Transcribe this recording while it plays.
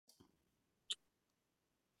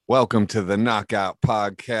Welcome to the Knockout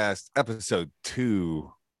Podcast, episode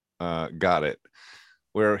 2. Got it.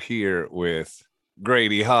 We're here with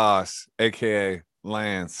Grady Haas, aka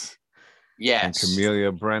Lance, and Yes.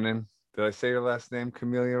 Camelia Brennan. Did I say your last name,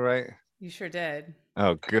 Camelia, right? You sure did.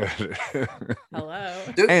 Oh, good. Hello.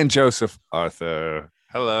 Dude, And Joseph Arthur.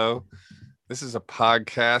 Hello. This is a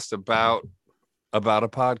podcast about a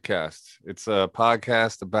podcast. It's a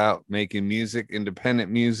podcast about making music,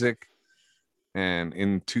 independent music, and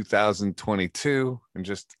in 2022 and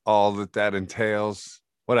just all that entails.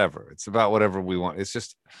 Whatever, it's about whatever we want. It's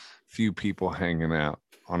just a few people hanging out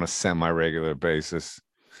on a semi-regular basis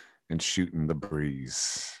and shooting the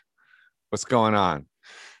breeze. What's going on?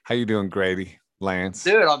 How you doing, Grady? Lance?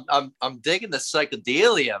 dude, I'm digging the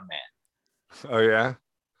psychedelia, man. Oh yeah.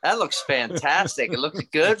 That looks fantastic. It looks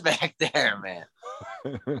good back there, man.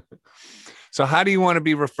 So how do you want to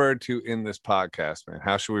be referred to in this podcast, man?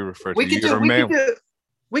 How should we refer to We you? could You're do a we man. could do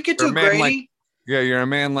we could You're a do man Grady. like, yeah, you're a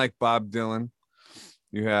man like Bob Dylan.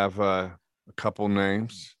 You have a couple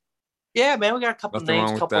names. Yeah, man, we got a couple Nothing names,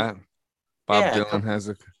 wrong with couple. that. Bob Yeah, Dylan has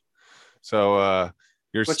a. So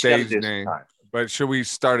your what you gotta stage do name. sometime. But should we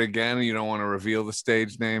start again? You don't want to reveal the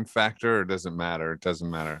stage name factor, or does it matter? It doesn't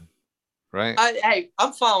matter, right? Hey,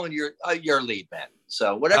 I'm following your lead, man.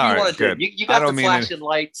 So whatever All you right, want to do, good. you I got don't the mean flashing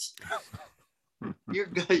lights. You're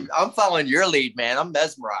good. I'm following your lead, man. I'm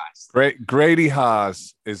mesmerized. Grady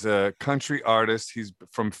Haas is a country artist. He's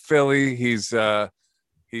from Philly. He's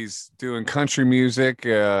doing country music.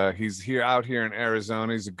 He's out here in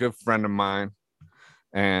Arizona. He's a good friend of mine,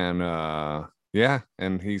 and yeah,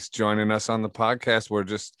 and he's joining us on the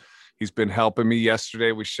podcast. He's been helping me.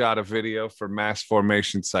 Yesterday we shot a video for Mass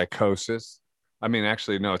Formation Psychosis. I mean,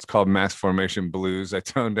 actually, no, it's called Mass Formation Blues. I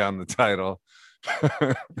toned down the title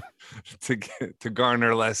to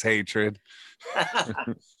garner less hatred.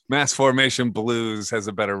 Mass Formation Blues has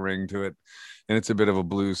a better ring to it, and it's a bit of a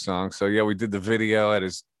blues song. So yeah, we did the video at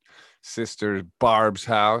his sister Barb's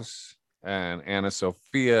house, and Anna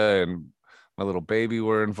Sophia and my little baby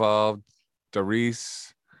were involved,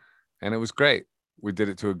 Doris, and it was great. We did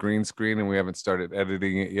it to a green screen, and we haven't started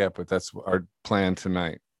editing it yet, but that's our plan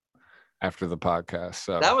tonight after the podcast.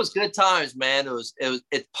 So That was good times, man.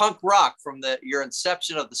 It's punk rock from your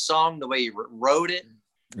inception of the song, the way you wrote it,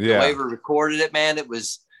 the way we recorded it, man. It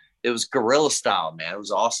was guerrilla style, man. It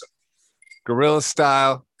was awesome. Guerrilla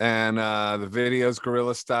style, and the videos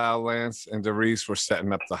guerrilla style. Lance and Doris were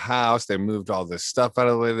setting up the house. They moved all this stuff out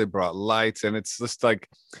of the way. They brought lights, and it's just like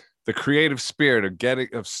the creative spirit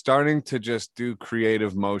of starting to just do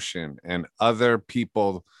creative motion, and other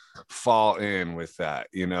people fall in with that.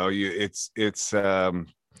 You know, it's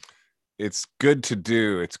good to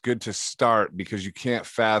do. It's good to start because you can't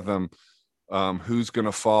fathom who's going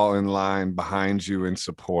to fall in line behind you in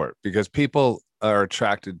support, because people are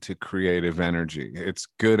attracted to creative energy. It's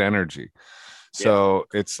good energy. So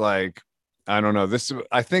it's like, I don't know.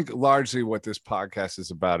 I think largely what this podcast is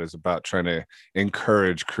about trying to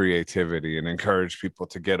encourage creativity and encourage people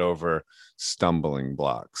to get over stumbling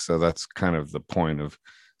blocks. So that's kind of the point of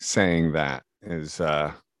saying that is,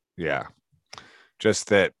 yeah, just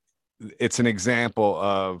that it's an example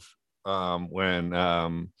of when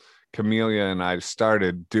Camelia and I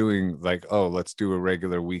started doing like, oh, let's do a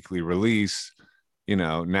regular weekly release. You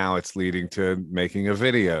know, now it's leading to making a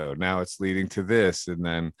video. Now it's leading to this. And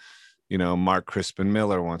then, you know, Mark Crispin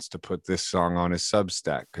Miller wants to put this song on his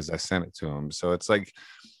Substack because I sent it to him. So it's like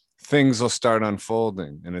things will start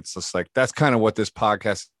unfolding. And it's just like, that's kind of what this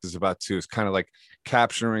podcast is about too. It's kind of like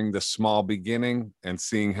capturing the small beginning and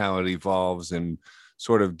seeing how it evolves, and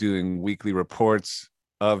sort of doing weekly reports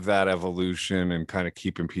of that evolution and kind of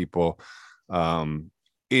keeping people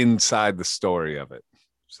inside the story of it.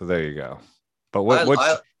 So there you go. But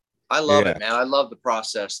I love it, man. I love the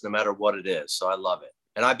process no matter what it is. So I love it.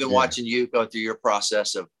 And I've been watching you go through your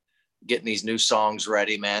process of getting these new songs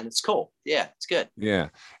ready, man. It's cool. Yeah, it's good. Yeah.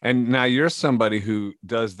 And now you're somebody who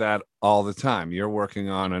does that all the time. You're working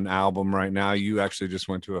on an album right now. You actually just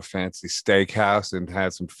went to a fancy steakhouse and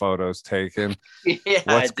had some photos taken. Yeah.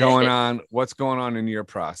 What's going on? What's going on in your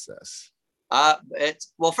process?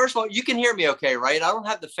 Well, first of all, you can hear me okay, right? I don't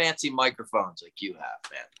have the fancy microphones like you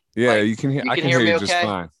have, man. Yeah, like, you can hear. I can hear you just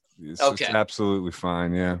fine. It's absolutely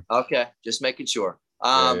fine. Yeah. Okay, just making sure.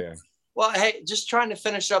 Yeah. Well, hey, just trying to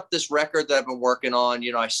finish up this record that I've been working on.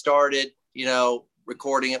 You know, I started,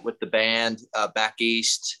 recording it with the band back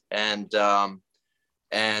east, and during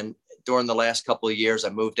the last couple of years, I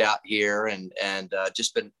moved out here and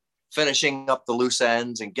just been finishing up the loose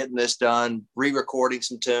ends and getting this done, re-recording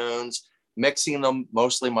some tunes, mixing them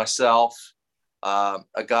mostly myself. A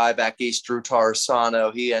guy back east, Drew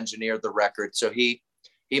Tarsano, he engineered the record, so he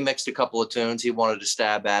he mixed a couple of tunes. He wanted to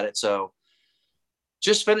stab at it. So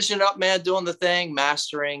just finishing up, man, doing the thing,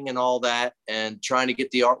 mastering and all that, and trying to get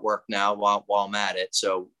the artwork now while I'm at it.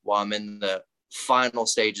 So while I'm in the final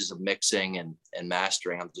stages of mixing and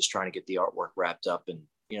mastering, I'm just trying to get the artwork wrapped up and,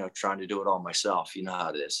 you know, trying to do it all myself. You know how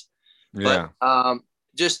it is. Yeah. But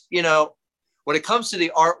just, you know, when it comes to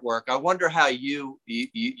the artwork, I wonder how you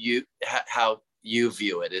how you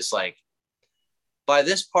view it. Is like, by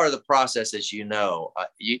this part of the process, as you know,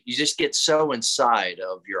 you just get so inside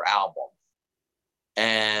of your album.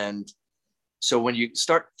 And so when you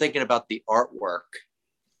start thinking about the artwork,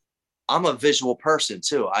 I'm a visual person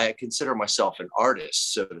too. I consider myself an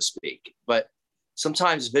artist, so to speak. But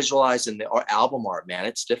sometimes visualizing the album art, man,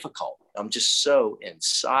 it's difficult. I'm just so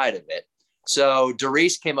inside of it. So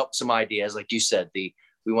Doris came up with some ideas. Like you said, we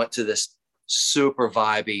went to this super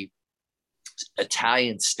vibey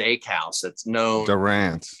Italian steakhouse that's known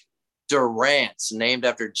Durant's, named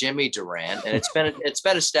after Jimmy Durant, and it's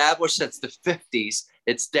been established since the 50s.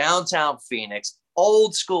 It's downtown Phoenix,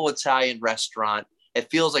 old school Italian restaurant.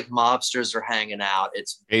 It feels like mobsters are hanging out.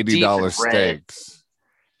 It's $80 steaks.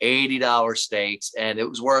 $80 steaks, and it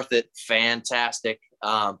was worth it. Fantastic.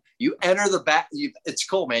 You enter the back. It's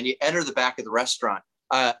cool, man. You enter the back of the restaurant.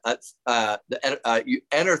 You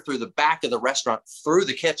enter through the back of the restaurant through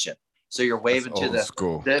the kitchen. So you're waving to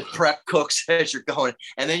the prep cooks as you're going.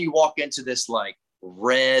 And then you walk into this like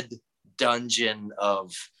red dungeon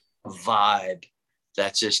of vibe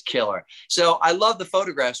that's just killer. So I love the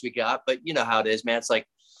photographs we got, but you know how it is, man. It's like,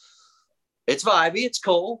 it's vibey, it's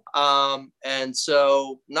cool. And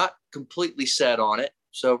so not completely set on it.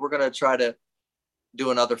 So we're going to try to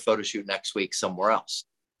do another photo shoot next week somewhere else.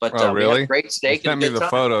 But really? Great steak. Send me the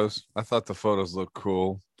photos. I thought the photos looked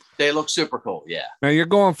cool. They look super cool. Yeah. Now you're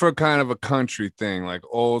going for kind of a country thing, like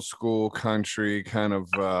old school country, kind of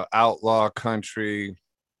outlaw country,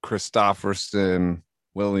 Christopherson,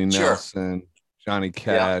 Willie Nelson, Johnny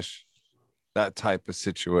Cash, that type of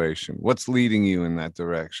situation. What's leading you in that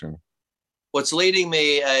direction? What's leading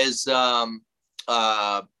me is, you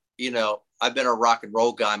know, I've been a rock and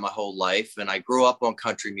roll guy my whole life, and I grew up on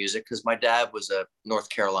country music because my dad was a North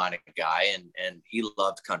Carolina guy, and he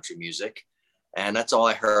loved country music. And that's all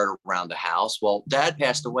I heard around the house. Well, Dad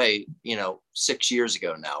passed away, you know, 6 years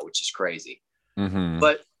ago now, which is crazy. Mm-hmm.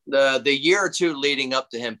 But the year or two leading up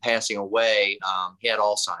to him passing away, he had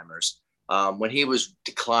Alzheimer's. When he was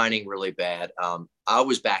declining really bad, I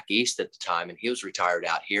was back east at the time, and he was retired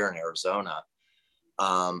out here in Arizona.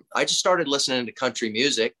 I just started listening to country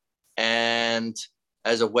music, and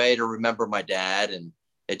as a way to remember my dad, and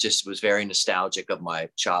it just was very nostalgic of my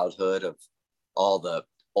childhood, of all the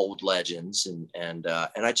old legends, and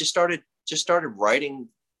I just started writing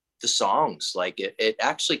the songs. Like it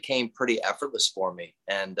actually came pretty effortless for me.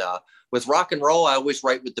 And with rock and roll, I always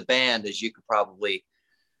write with the band, as you could probably,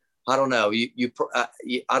 I don't know,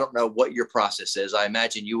 I don't know what your process is. I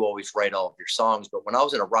imagine you always write all of your songs, but when I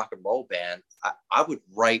was in a rock and roll band, I would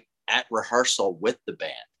write at rehearsal with the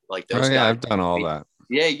band. Like those guys. I've done all that.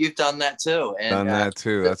 Yeah, you've done that too. And that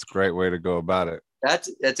too. That's a great way to go about it. That's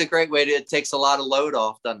a great way to. It takes a lot of load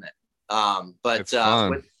off, doesn't it? But it's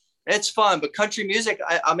fun. It's fun. But country music,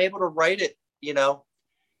 I'm able to write it, you know,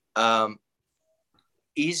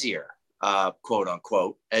 easier, quote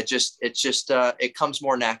unquote. It comes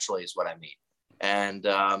more naturally, is what I mean. And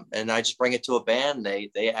I just bring it to a band.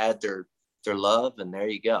 They add their love, and there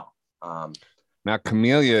you go. Now,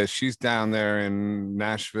 Camellia, she's down there in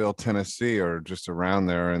Nashville, Tennessee, or just around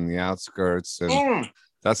there in the outskirts. And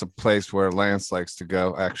that's a place where Lance likes to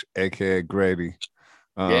go, actually, aka Grady.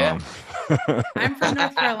 Yeah. I'm from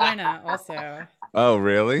North Carolina also. Oh,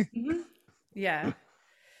 really? Mm-hmm. Yeah.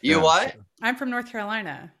 You what? I'm from North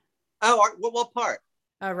Carolina. Oh, what part?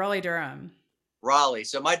 Raleigh, Durham. Raleigh.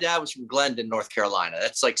 So my dad was from Glendon, North Carolina.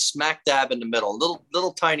 That's like smack dab in the middle,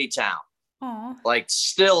 little tiny town. Aww. Like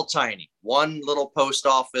still tiny. One little post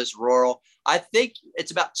office, rural. I think it's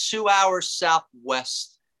about 2 hours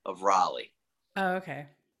southwest of Raleigh. Oh, okay.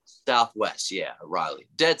 Southwest, yeah, Raleigh.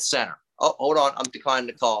 Dead center. Oh, hold on. I'm declining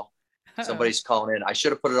the call. Somebody's calling in. I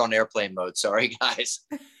should have put it on airplane mode. Sorry, guys.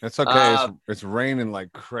 It's okay. It's raining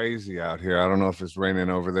like crazy out here. I don't know if it's raining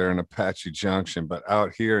over there in Apache Junction, but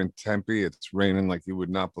out here in Tempe, it's raining like you would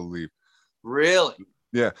not believe. Really?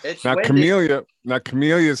 Yeah. It's Now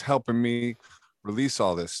Camellia is helping me release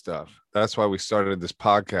all this stuff. That's why we started this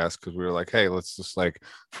podcast, because we were like, hey, let's just like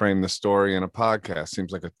frame the story in a podcast.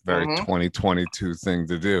 Seems like a very 2022 thing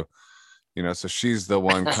to do, you know. So she's the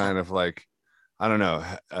one kind of like, I don't know,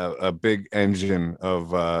 a big engine of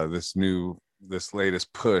this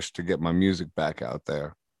latest push to get my music back out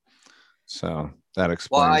there. So that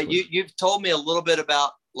explains. Well, you've told me a little bit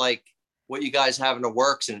about like what you guys have in the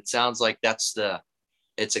works, and it sounds like it's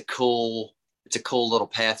a cool little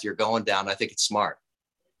path you're going down. I think it's smart,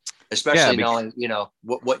 Yeah, especially knowing,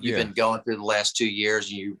 what you've yeah. been going through the last 2 years,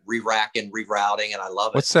 and you re-racking, rerouting, and I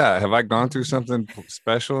love it. What's that? Have I gone through something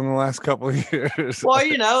special in the last couple of years? Well,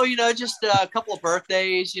 just a couple of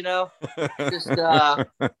birthdays, just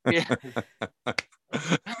yeah,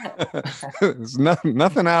 It's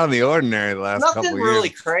nothing out of the ordinary the last nothing couple of years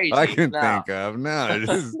really I crazy. can No. think of. No,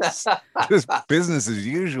 just business as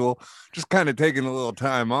usual. Just kind of taking a little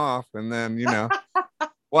time off, and then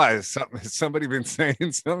why has somebody been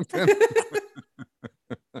saying something?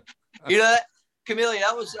 Camellia,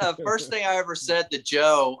 that was the first thing I ever said to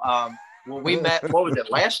Joe. When we met, what was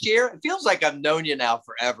it, last year? It feels like I've known you now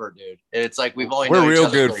forever, dude. It's like we've only known We're each real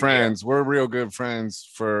other good for a year. friends. We're real good friends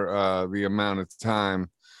for the amount of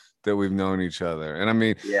time that we've known each other. And I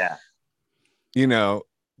mean, Yeah.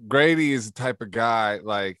 Grady is the type of guy,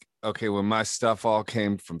 like, okay, when my stuff all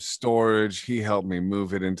came from storage, he helped me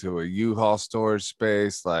move it into a U-Haul storage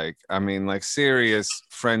space. Like, I mean, like, serious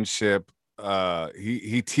friendship.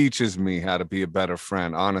 He teaches me how to be a better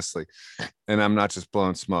friend, honestly. And I'm not just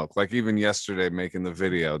blowing smoke. Like, even yesterday making the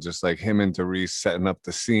video, just like him and Therese setting up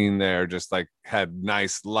the scene there, just like had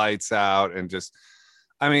nice lights out, and just,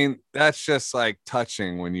 I mean, that's just like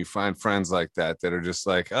touching when you find friends like that are just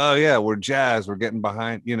like, oh yeah, we're jazz, we're getting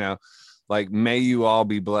behind, like, may you all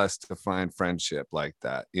be blessed to find friendship like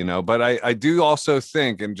that. But I do also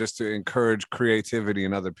think, and just to encourage creativity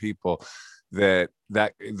in other people, that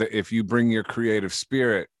if you bring your creative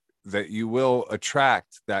spirit, that you will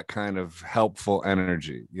attract that kind of helpful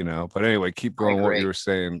energy. But anyway, keep going what you were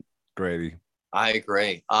saying, Grady. I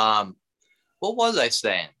agree. What was I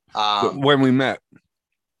saying? When we met.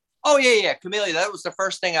 Oh yeah, Camellia. That was the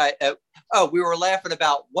first thing we were laughing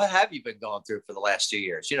about. What have you been going through for the last 2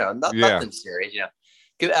 years? Nothing serious.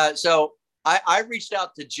 So I reached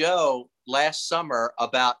out to Joe last summer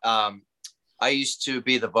about. I used to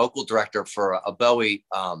be the vocal director for a Bowie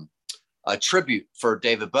a tribute for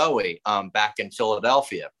David Bowie back in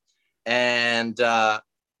Philadelphia, and for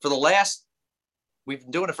the last, we've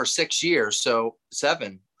been doing it for 6 years, so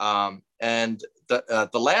 7. And the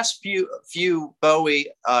last few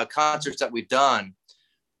Bowie concerts that we've done,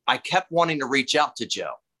 I kept wanting to reach out to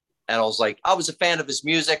Joe, and I was like, I was a fan of his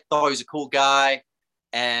music, thought he was a cool guy,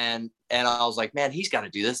 and I was like, man, he's got to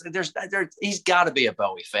do this. He's got to be a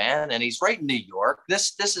Bowie fan, and he's right in New York.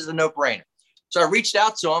 This is a no-brainer. So I reached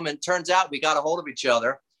out to him, and turns out we got a hold of each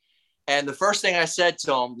other. And the first thing I said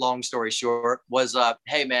to him, long story short, was,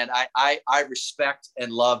 hey, man, I respect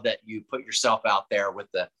and love that you put yourself out there with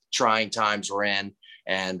the trying times we're in.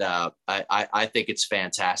 And I think it's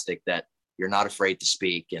fantastic that you're not afraid to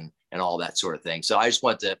speak and all that sort of thing. So I just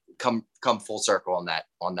wanted to come full circle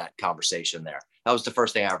on that conversation there. That was the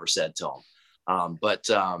first thing I ever said to him.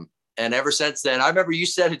 And ever since then, I remember you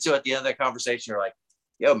said it too at the end of that conversation. You're like,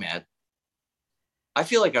 yo, man, I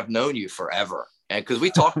feel like I've known you forever. And because we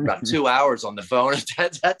talked about 2 hours on the phone at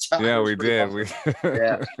that time. Yeah, we did.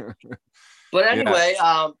 Yeah. But anyway,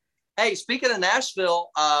 hey, speaking of Nashville,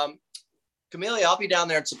 Camellia, I'll be down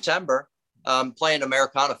there in September playing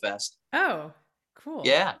Americana Fest. Oh, cool.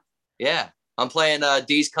 Yeah. I'm playing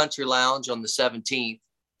Dee's Country Lounge on the 17th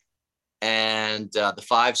and the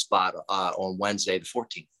 5 spot on Wednesday, the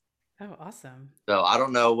 14th. Oh, awesome. So I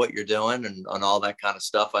don't know what you're doing and all that kind of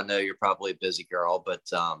stuff. I know you're probably a busy girl, but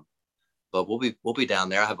we'll be down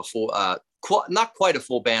there. I have a full, not quite a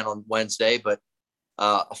full band on Wednesday, but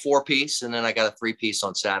a 4-piece, and then I got a 3-piece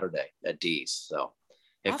on Saturday at Dee's. So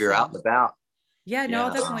if you're out and about. Yeah, no,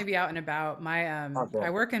 I'll definitely be out and about. I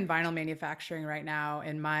work in vinyl manufacturing right now,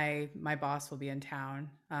 and my boss will be in town.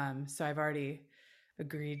 So I've already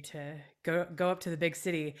agreed to go up to the big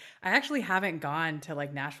city. I actually haven't gone to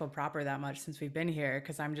like Nashville proper that much since we've been here,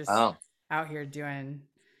 because I'm just out here trying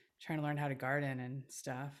to learn how to garden and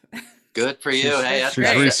stuff. Good for you. Hey,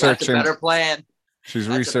 she's researching. That's a better plan. She's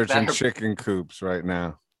researching chicken coops right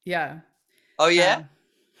now. Yeah. Oh yeah.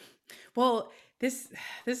 Well, this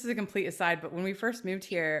is a complete aside, but when we first moved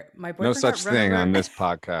here, my boyfriend no such thing on this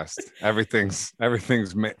podcast. Everything's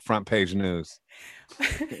front page news.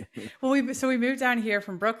 Well, we moved down here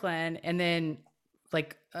from Brooklyn, and then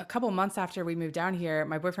like a couple months after we moved down here,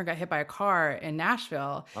 my boyfriend got hit by a car in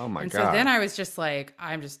Nashville. Oh my God. So then I was just like,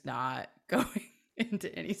 I'm just not going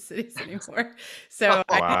into any cities anymore. So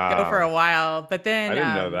I didn't go for a while, but then I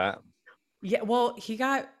didn't know that. Yeah, well,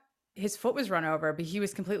 his foot was run over, but he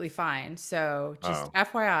was completely fine. So just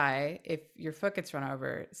FYI, if your foot gets run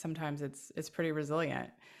over, sometimes it's pretty resilient.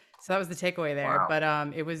 So that was the takeaway there. Wow. But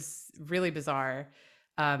it was really bizarre.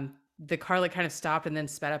 the car like kind of stopped and then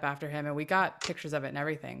sped up after him, and we got pictures of it and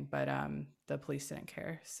everything, but the police didn't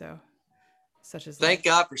care. So such as thank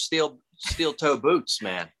God for steel toe boots,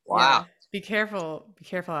 man. Wow. Yeah. Be careful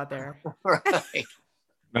out there. Right.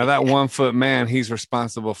 Now that 1 foot man, he's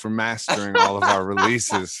responsible for mastering all of our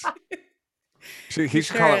releases. He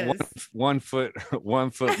should call it one foot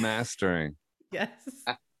mastering. Yes.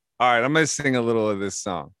 All right, I'm gonna sing a little of this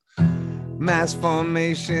song. Mass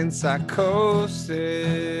formation psychosis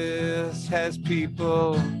has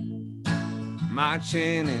people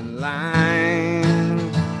marching in line,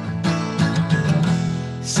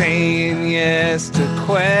 saying yes to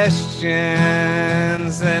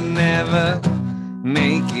questions that never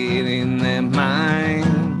make it in their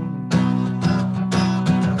mind.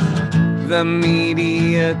 The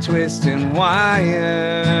media twisting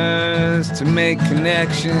wires to make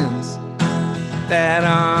connections that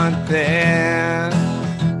aren't there,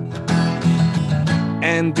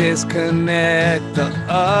 and disconnect the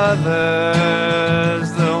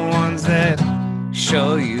others, the ones that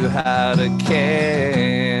show you how to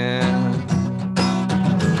care.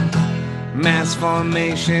 Mass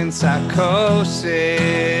formation psychosis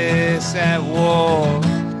at war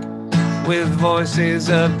with voices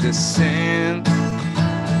of dissent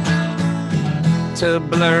to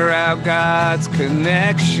blur out God's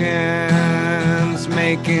connections,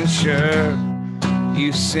 making sure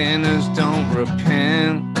you sinners don't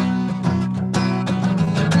repent.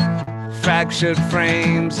 Fractured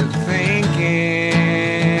frames of thinking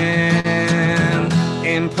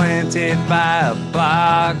implanted by a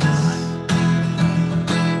box,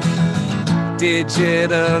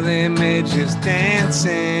 digital images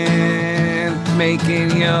dancing,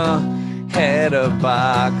 making your head a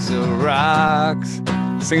box of rocks.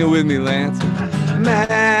 Sing it with me, Lance.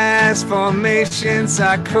 Mass formation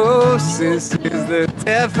psychosis is the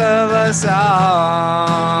death of us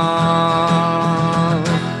all.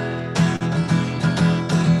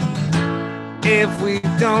 If we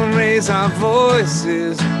don't raise our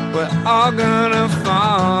voices, we're all gonna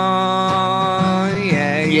fall.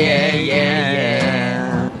 Yeah, yeah,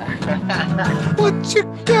 yeah. What you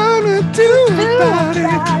gonna do about it?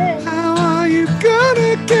 How are you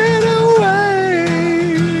gonna get away?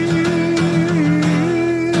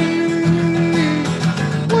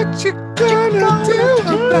 What you gonna do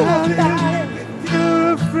about it?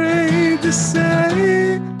 You're afraid to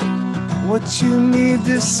say what you need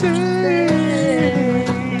to say.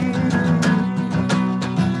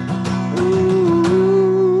 Ooh.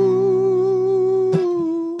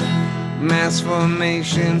 Mass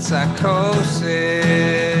formation psychosis,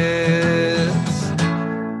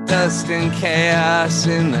 dust and chaos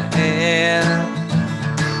in the air.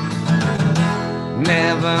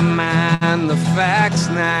 Never mind the facts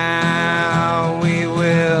now, we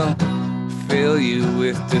will fill you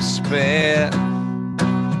with despair.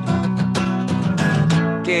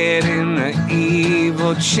 Get in the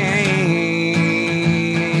evil chain.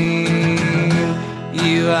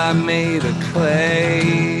 You are made of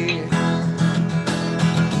clay.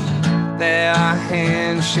 There are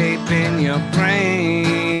hands shaping your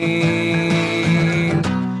brain,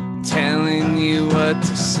 telling you what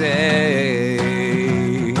to say.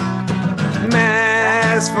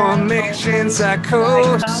 Mass formation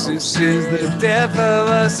psychosis is the death of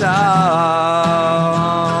us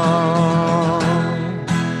all.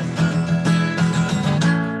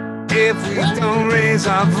 If we don't raise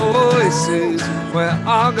our voices, we're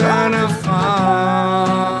all gonna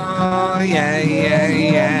fall. Yeah, yeah,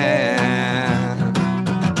 yeah.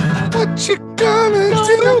 What you gonna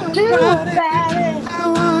do about it?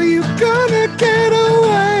 How are you gonna get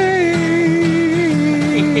away?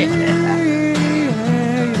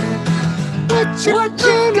 What you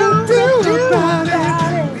gonna do about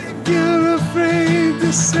it? You're afraid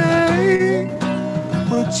to say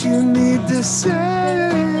what you need to say.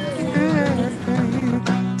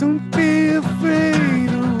 Don't be afraid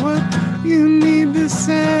of what you need to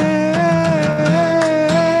say.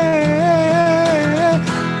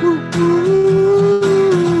 Ooh, ooh.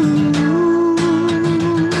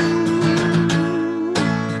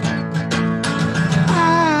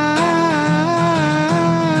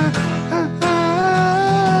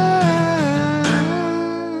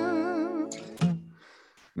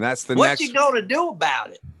 That's the next. What you gonna do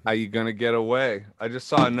about it? How you gonna get away? I just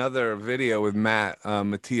saw another video with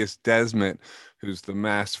Matthias Desmet, who's the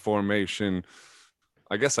mass formation.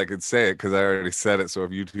 I guess I could say it because I already said it. So if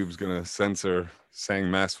YouTube's gonna censor saying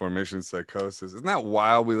mass formation psychosis, isn't that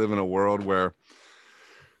wild? We live in a world where,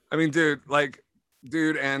 I mean, dude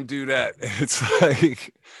and dudette, it's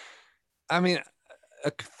like, I mean,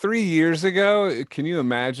 3 years ago, can you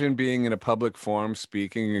imagine being in a public forum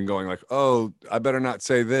speaking and going like, oh, I better not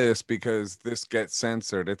say this because this gets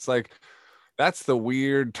censored? It's like, that's the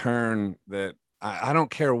weird turn that I don't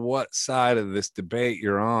care what side of this debate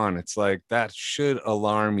you're on. It's like, that should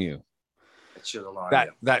alarm you. It should alarm That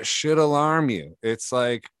you. that should alarm you. It's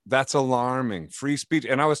like, that's alarming. Free speech.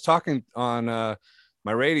 And I was talking on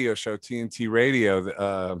my radio show, TNT Radio,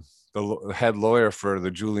 the head lawyer for the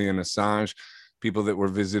Julian Assange people that were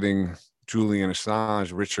visiting Julian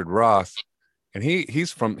Assange, Richard Roth, and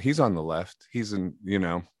he's on the left. He's in,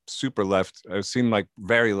 super left. It seemed like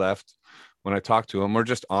very left when I talked to him, or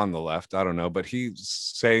just on the left. I don't know, but he's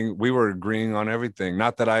saying we were agreeing on everything.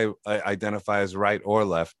 Not that I identify as right or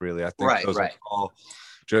left, really. I think those are all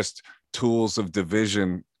just tools of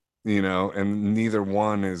division, and neither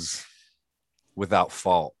one is without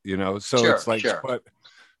fault, So it's like,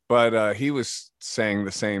 but he was saying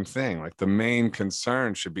the same thing. Like, the main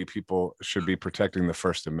concern should be people should be protecting the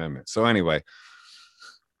First Amendment. So anyway,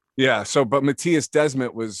 yeah. So, but Matthias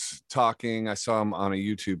Desmet was talking. I saw him on a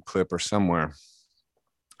YouTube clip or somewhere.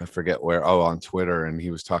 I forget where. Oh, on Twitter. And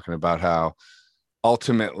he was talking about how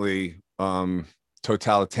ultimately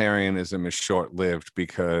totalitarianism is short-lived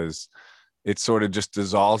because it sort of just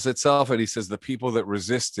dissolves itself. And he says the people that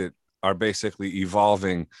resist it are basically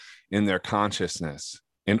evolving in their consciousness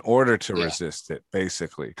in order to resist it,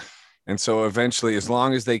 basically. And so eventually, as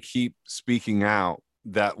long as they keep speaking out,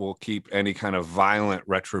 that will keep any kind of violent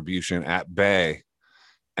retribution at bay.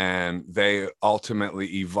 And they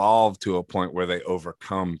ultimately evolve to a point where they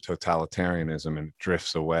overcome totalitarianism and it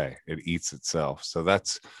drifts away. It eats itself. So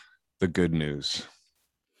that's the good news.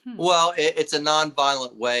 Well, it's a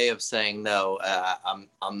nonviolent way of saying, no,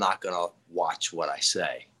 I'm not going to watch what I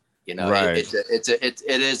say. Right. It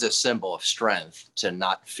is a symbol of strength to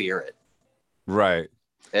not fear it. Right.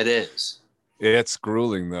 It is. It's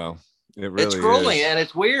grueling, though. It really it's grueling is. And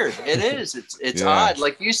it's weird. It is. It's odd.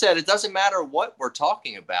 Like you said, it doesn't matter what we're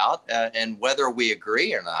talking about and whether we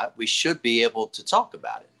agree or not. We should be able to talk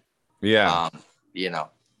about it. Yeah.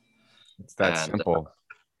 It's that simple.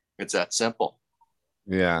 It's that simple.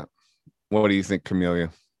 Yeah. What do you think,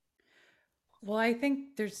 Camelia? Well, I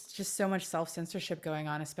think there's just so much self-censorship going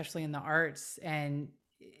on, especially in the arts. And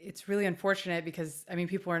it's really unfortunate because,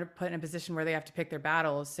 people are put in a position where they have to pick their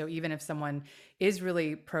battles. So even if someone is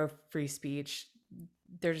really pro free speech,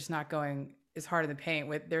 they're just not going as hard in the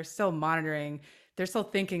paint. They're still monitoring. They're still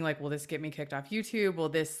thinking like, will this get me kicked off YouTube? Will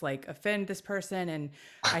this like offend this person? And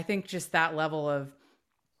I think just that level of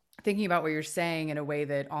thinking about what you're saying in a way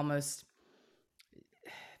that almost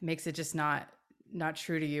makes it just not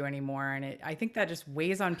true to you anymore. And I think that just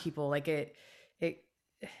weighs on people. Like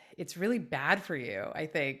it's really bad for you, I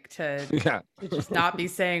think, to just not be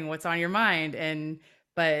saying what's on your mind.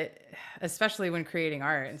 But especially when creating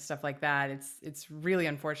art and stuff like that, it's really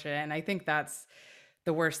unfortunate. And I think that's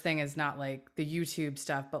the worst thing, is not like the YouTube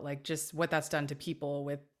stuff, but like just what that's done to people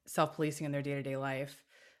with self-policing in their day-to-day life,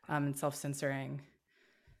 and self-censoring.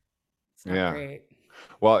 It's not great.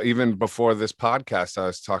 Well, even before this podcast, I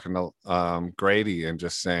was talking to Grady and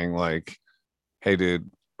just saying like, hey, dude,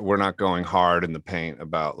 we're not going hard in the paint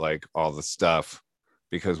about like all the stuff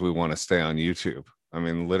because we want to stay on YouTube.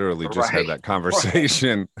 Literally just had that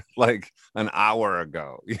conversation like an hour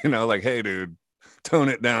ago, like, hey, dude, tone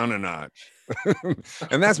it down a notch.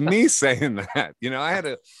 And that's me saying that. I had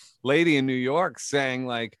a lady in New York saying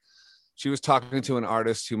like, she was talking to an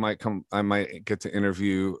artist who I might get to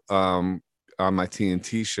interview on my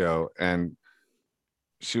TNT show. And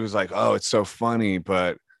she was like, oh, it's so funny.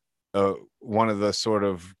 But one of the sort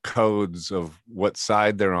of codes of what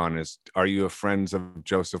side they're on is, are you a friend of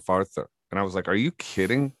Joseph Arthur? And I was like, are you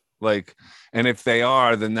kidding? Like, and if they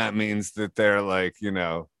are, then that means that they're like,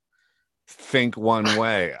 think one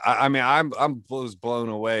way. I was blown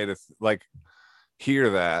away to like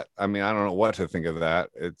hear that. I don't know what to think of that.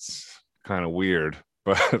 It's kind of weird,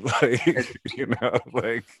 but like,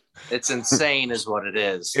 like it's insane is what it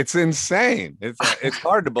is. It's insane. It's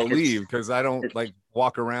hard to believe because I don't like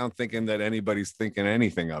walk around thinking that anybody's thinking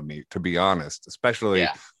anything of me, to be honest, especially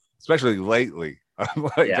lately. I'm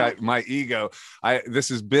like, my ego, this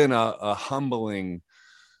has been a humbling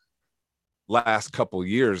last couple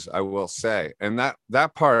years, I will say. And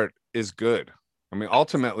that part is good.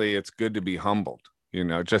 Ultimately it's good to be humbled,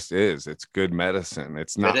 it just is. It's good medicine.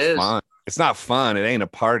 It's not fun. It's not fun. It ain't a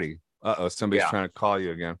party. Somebody's trying to call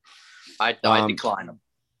you again. I decline them.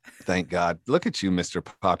 Thank God. Look at you, Mr.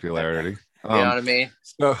 Popularity. You know what I mean?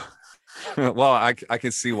 So, well, I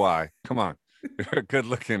can see why. Come on. You're good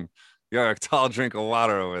looking. You're a tall drink of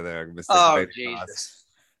water over there, Mr. Oh, Jesus.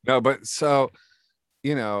 No, but so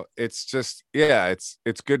you know, it's just, yeah,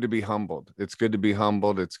 it's good to be humbled. It's good to be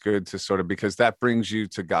humbled. It's good to sort of, because that brings you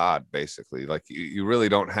to God, basically. Like you really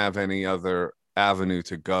don't have any other avenue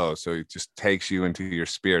to go. So it just takes you into your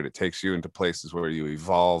spirit. It takes you into places where you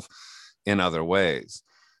evolve in other ways.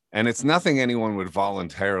 And it's nothing anyone would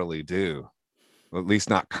voluntarily do, at least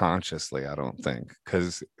not consciously, I don't think,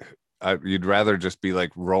 because you'd rather just be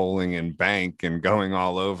like rolling in bank and going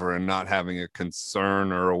all over and not having a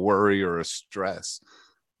concern or a worry or a stress.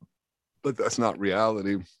 But that's not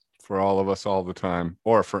reality for all of us all the time,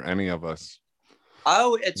 or for any of us.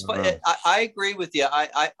 Oh, it's fun. I agree with you.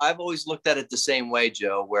 I've always looked at it the same way,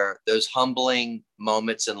 Joe, where those humbling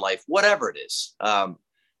moments in life, whatever it is,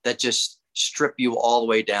 that just strip you all the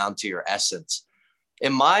way down to your essence.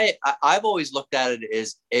 I've always looked at it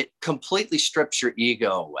as it completely strips your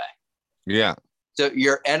ego away. Yeah. So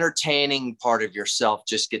your entertaining part of yourself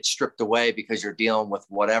just gets stripped away because you're dealing with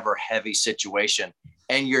whatever heavy situation,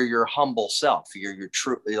 and you're your humble self. You're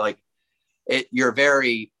truly like it. You're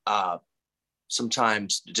very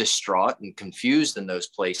sometimes distraught and confused in those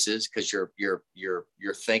places because you're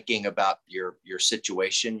thinking about your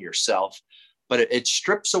situation, yourself. But it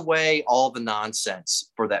strips away all the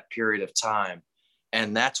nonsense for that period of time,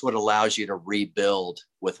 and that's what allows you to rebuild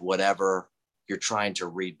with whatever you're trying to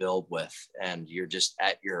rebuild with, and you're just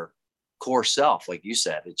at your core self, like you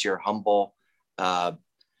said. It's your humble,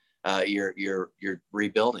 you're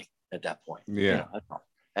rebuilding at that point. Yeah. You know?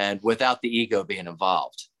 And without the ego being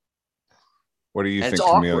involved. What do you think,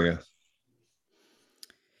 Camelia?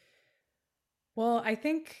 Well, I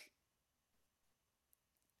think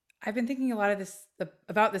I've been thinking a lot of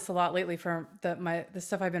about this a lot lately from the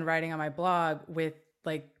stuff I've been writing on my blog, with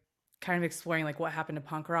like kind of exploring like what happened to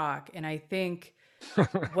punk rock. And I think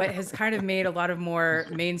what has kind of made a lot of more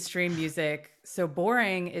mainstream music so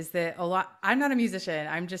boring is that I'm not a musician,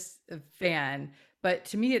 I'm just a fan, but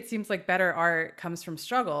to me it seems like better art comes from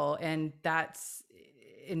struggle. And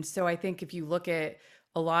so I think if you look at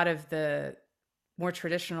a lot of the more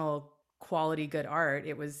traditional quality good art,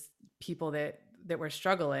 it was people that were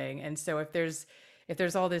struggling. And so if there's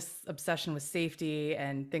all this obsession with safety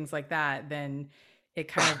and things like that, then it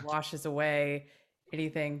kind of washes away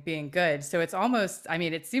anything being good. So it's almost, I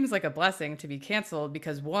mean, it seems like a blessing to be canceled,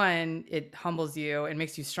 because one, it humbles you and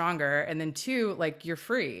makes you stronger, and then two, like you're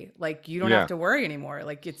free, like you don't have to worry anymore,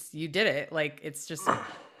 like you did it, like it's just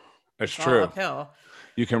it's all true. uphill.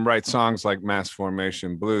 You can write songs like Mass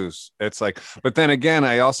Formation Blues. It's like, but then again,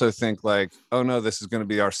 I also think like, oh no, this is going to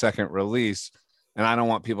be our second release, and I don't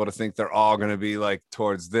want people to think they're all going to be like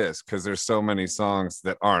towards this, because there's so many songs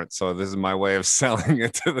that aren't. So this is my way of selling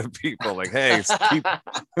it to the people. Like, hey,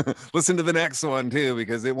 listen to the next one too,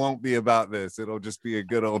 because it won't be about this. It'll just be a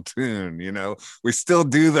good old tune. You know, we still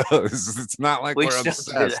do those. It's not like we're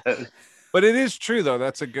obsessed. But it is true though.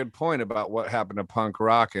 That's a good point about what happened to punk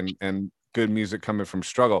rock and good music coming from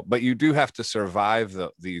struggle. But you do have to survive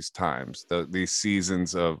these times, these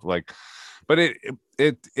seasons of like. But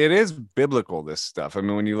it is biblical, this stuff. I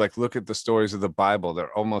mean, when you like look at the stories of the Bible,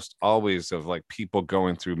 they're almost always of like people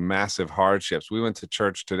going through massive hardships. We went to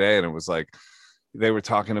church today, and it was like they were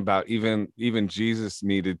talking about even Jesus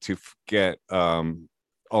needed to get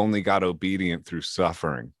only got obedient through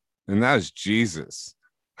suffering, and that was Jesus.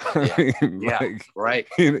 Yeah. I mean, yeah. Like, right.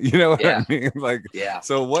 You know what I mean? Like, yeah.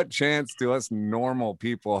 So what chance do us normal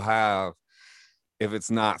people have if it's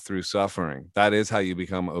not through suffering? That is how you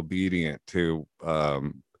become obedient to,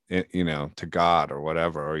 you know, to God or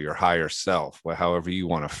whatever, or your higher self, however you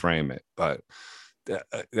want to frame it. But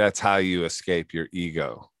that's how you escape your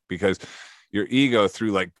ego, because your ego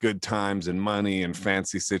through like good times and money and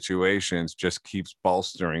fancy situations just keeps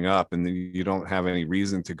bolstering up, and then you don't have any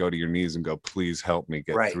reason to go to your knees and go, please help me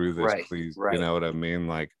get through this, please. You know what I mean?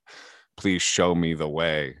 Like, please show me the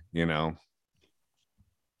way, you know?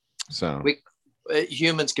 So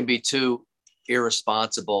humans can be too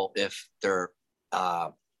irresponsible if they're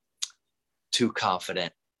too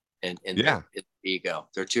confident in their ego.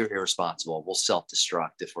 They're too irresponsible. We'll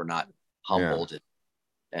self-destruct if we're not humbled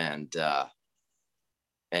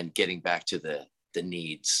and getting back to the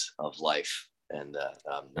needs of life and the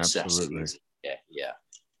necessities.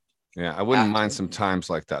 Yeah, I wouldn't mind some times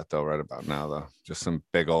like that though, right about now though. Just some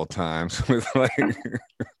big old times with like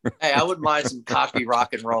hey, I wouldn't mind some cocky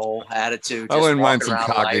rock and roll attitude. I wouldn't mind some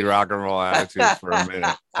cocky rock and roll attitude for a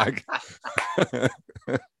minute.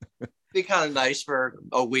 Be kind of nice for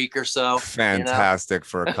a week or so. Fantastic, you know?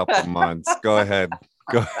 For a couple months. Go ahead.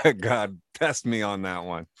 Go ahead, God. Test me on that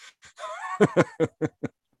one.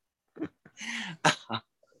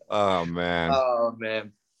 Oh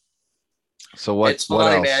man. So it's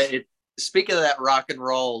funny, man. Speaking of that rock and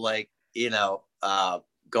roll, like, you know,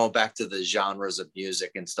 going back to the genres of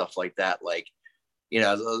music and stuff like that, like,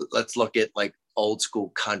 let's look at like old school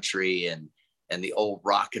country and the old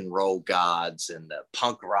rock and roll gods and the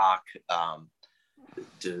punk rock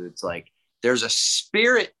dudes. Like, there's a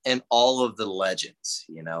spirit in all of the legends.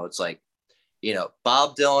 It's like,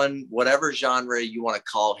 Bob Dylan, whatever genre you want to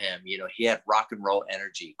call him, he had rock and roll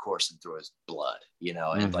energy coursing through his blood,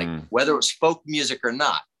 and like whether it was folk music or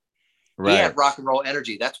not, he had rock and roll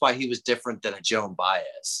energy. That's why he was different than a Joan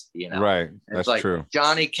Baez, Right. That's like true.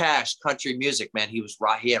 Johnny Cash, country music, man. He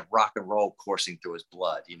had rock and roll coursing through his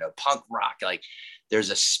blood, punk rock. Like,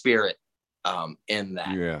 there's a spirit in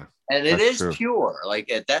that. Yeah. And it is pure. Like,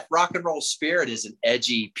 that rock and roll spirit is an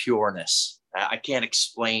edgy pureness. I can't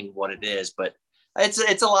explain what it is, but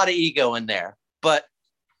it's a lot of ego in there. But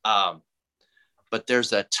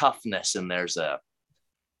there's a toughness, and there's a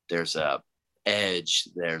edge,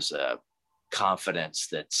 there's a confidence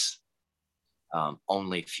that's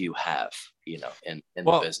only few have, in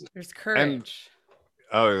the business. There's courage.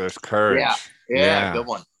 There's courage. Yeah, good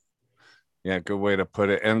one. Yeah, good way to put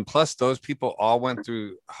it. And plus, those people all went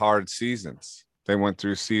through hard seasons. They went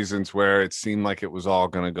through seasons where it seemed like it was all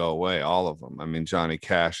going to go away, all of them. I mean, Johnny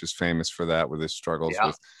Cash is famous for that, with his struggles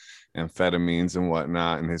with amphetamines and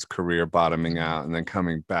whatnot, and his career bottoming out and then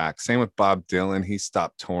coming back. Same with Bob Dylan. He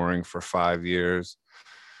stopped touring for 5 years.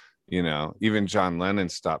 Even John Lennon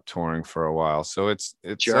stopped touring for a while. So it's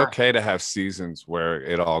okay to have seasons where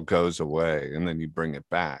it all goes away and then you bring it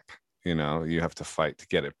back. You have to fight to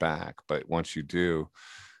get it back. But once you do,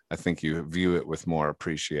 I think you view it with more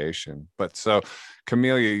appreciation. But so,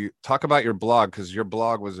 Camelia, you talk about your blog, because your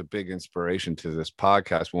blog was a big inspiration to this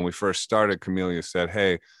podcast. When we first started, Camelia said,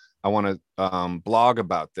 "Hey, I want to blog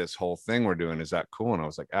about this whole thing we're doing. Is that cool?" And I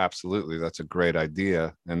was like, absolutely. That's a great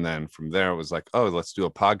idea. And then from there, it was like, oh, let's do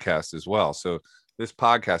a podcast as well. So this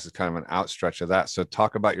podcast is kind of an outstretch of that. So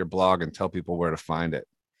talk about your blog and tell people where to find it.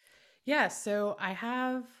 Yeah, so I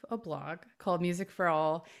have a blog called Music for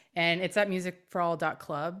All, and it's at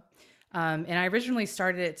musicforall.club. And I originally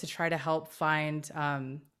started it to try to help find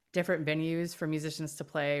different venues for musicians to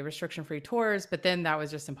play restriction-free tours, but then that was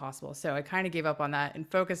just impossible. So I kind of gave up on that and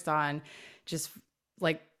focused on just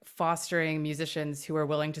like fostering musicians who are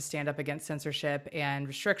willing to stand up against censorship and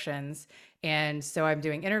restrictions. And so I'm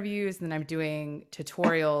doing interviews, and then I'm doing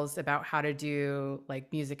tutorials about how to do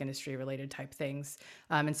like music industry related type things.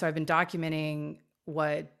 And so I've been documenting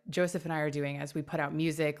what Joseph and I are doing as we put out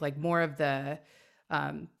music, like more of the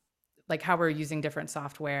like how we're using different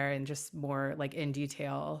software and just more like in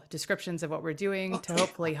detail descriptions of what we're doing to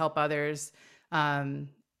hopefully help others,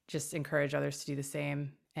 just encourage others to do the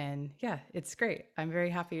same. And yeah, it's great. I'm very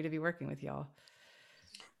happy to be working with y'all.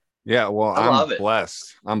 Yeah, well, I'm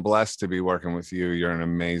blessed. I'm blessed to be working with you. You're an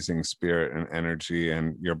amazing spirit and energy.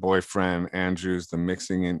 And your boyfriend, Andrew's the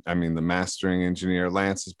mastering engineer.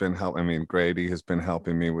 Lance has been helping. Grady has been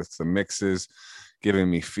helping me with the mixes, giving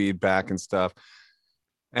me feedback and stuff.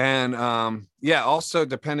 And also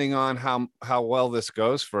depending on how well this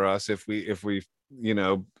goes for us, if we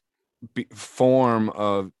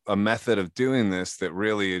form a method of doing this that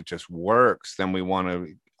really it just works, then we want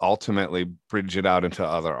to ultimately bridge it out into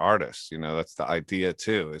other artists. That's the idea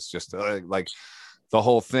too. It's just like the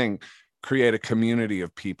whole thing, create a community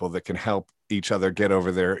of people that can help each other get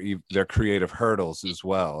over their creative hurdles as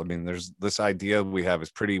well. I mean, there's this idea we have is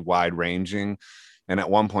pretty wide ranging. And at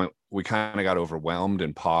one point we kind of got overwhelmed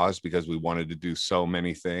and paused because we wanted to do so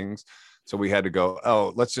many things. So we had to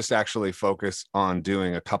go, let's just actually focus on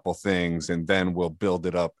doing a couple things, and then we'll build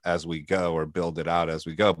it up as we go, or build it out as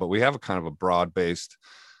we go. But we have a kind of a broad-based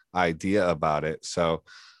idea about it. So,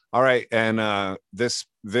 all right. And this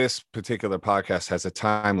particular podcast has a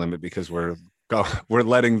time limit because we're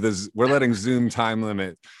letting Zoom time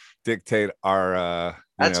limit dictate our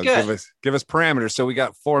give us parameters. So we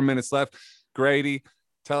got 4 minutes left. Grady,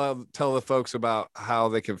 tell the folks about how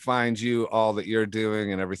they can find you, all that you're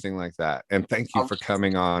doing, and everything like that. And thank you for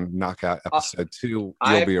coming on Knockout episode 2. You'll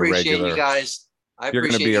be a regular. I appreciate you guys.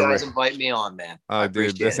 You guys invite me on, man.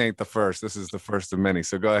 Dude, this ain't the first. This is the first of many.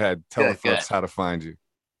 So go ahead, tell the folks how to find you.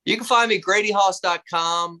 You can find me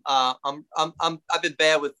GradyHoss.com. I've been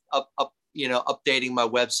bad with updating my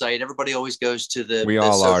website. Everybody always goes to the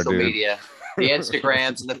social media, the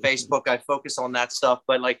Instagrams and the Facebook. I focus on that stuff,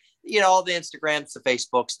 but all the Instagrams, the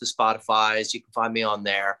Facebooks, the Spotifys, you can find me on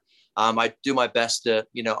there. I do my best to,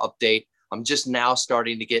 update. I'm just now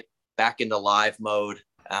starting to get back into live mode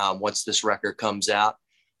once this record comes out.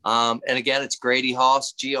 And again, it's Grady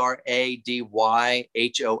Hoss, GradyHoss.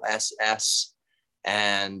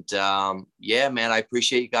 And yeah, man, I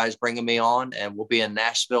appreciate you guys bringing me on. And we'll be in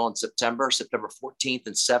Nashville in September 14th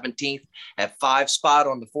and 17th at 5 Spot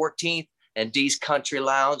on the 14th and Dee's Country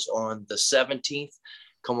Lounge on the 17th.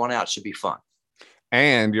 Come on out. Should be fun.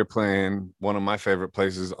 And you're playing one of my favorite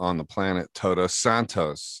places on the planet, Todos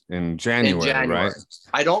Santos, in January, right?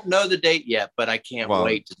 I don't know the date yet, but I can't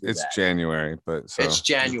wait to do it's that. January, but so it's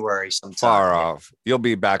January sometime. Far off. You'll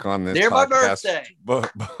be back on this near my birthday.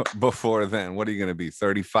 Before then. What are you going to be,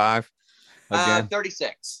 35 again?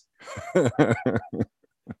 36.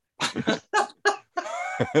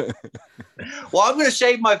 Well, I'm going to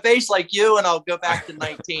shave my face like you, and I'll go back to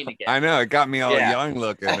 19 again. I know, it got me all young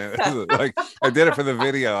looking. Like I did it for the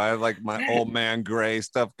video. I had like my old man gray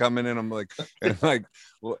stuff coming in. I'm like, and like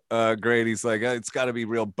Grady's like, it's got to be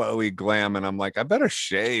real Bowie glam, and I'm like, I better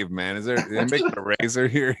shave, man. Is there? Did I make a razor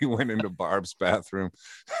here? He went into Barb's bathroom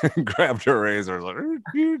and grabbed a razor. Like,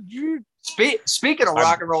 speaking of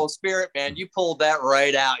rock and roll spirit, man, you pulled that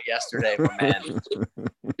right out yesterday, my man.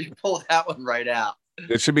 You pulled that one right out.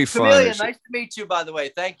 It should be fun. Camellia, nice to meet you, by the way.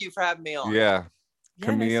 Thank you for having me on. Yeah.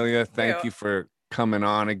 Camellia, nice thank you for coming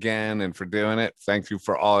on again and for doing it. Thank you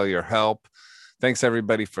for all your help. Thanks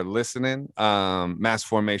everybody for listening. Mass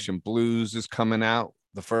Formation Blues is coming out.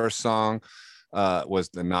 The first song was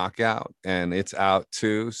The Knockout, and it's out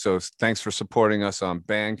too. So thanks for supporting us on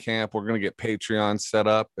Bandcamp. We're going to get Patreon set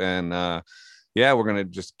up, and we're going to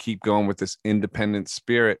just keep going with this independent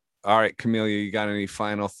spirit. All right, Camellia, you got any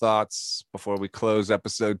final thoughts before we close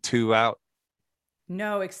episode 2 out?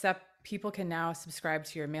 No, except people can now subscribe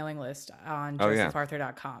to your mailing list on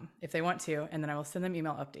josepharthur.com if they want to, and then I will send them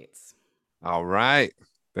email updates. All right.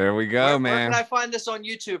 There we go, man. Where can I find this on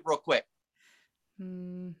YouTube real quick?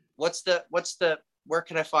 Where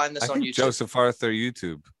can I find this on YouTube? Joseph Arthur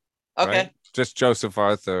YouTube. Okay. Right? Just Joseph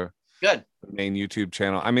Arthur. Good. The main YouTube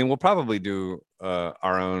channel. I mean, we'll probably do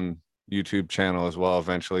our own YouTube channel as well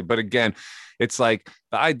eventually, but again, it's like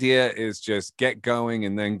the idea is just get going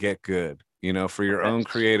and then get good, for your own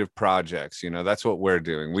creative projects. That's what we're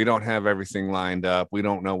doing. We don't have everything lined up. We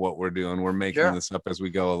don't know what we're doing. We're making this up as we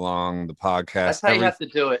go along. The podcast, that's how you have to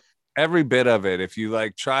do it. Every bit of it. If you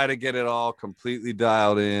try to get it all completely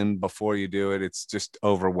dialed in before you do it, it's just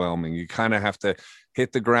overwhelming. You kind of have to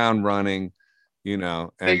hit the ground running,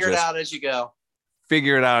 and figure it out as you go.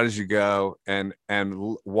 Figure it out as you go, and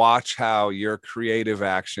watch how your creative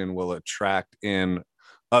action will attract in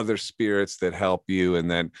other spirits that help you. And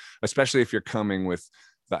then especially if you're coming with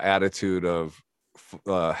the attitude of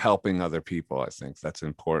helping other people, I think that's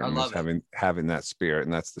important. I love having that spirit,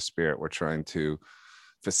 and that's the spirit we're trying to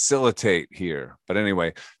facilitate here. But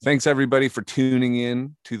anyway, thanks everybody for tuning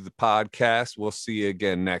in to the podcast. We'll see you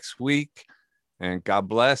again next week. And God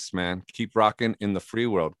bless, man. Keep rocking in the free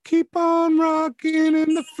world. Keep on rocking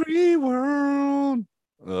in the free world.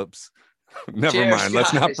 Oops. Never mind.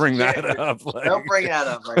 Let's not bring that up. Don't bring that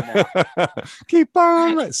up right now. Keep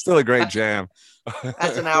on. It's still a great jam.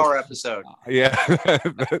 That's an hour episode. Yeah.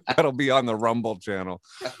 That'll be on the Rumble channel.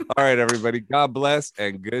 All right, everybody. God bless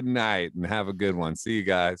and good night and have a good one. See you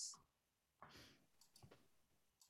guys.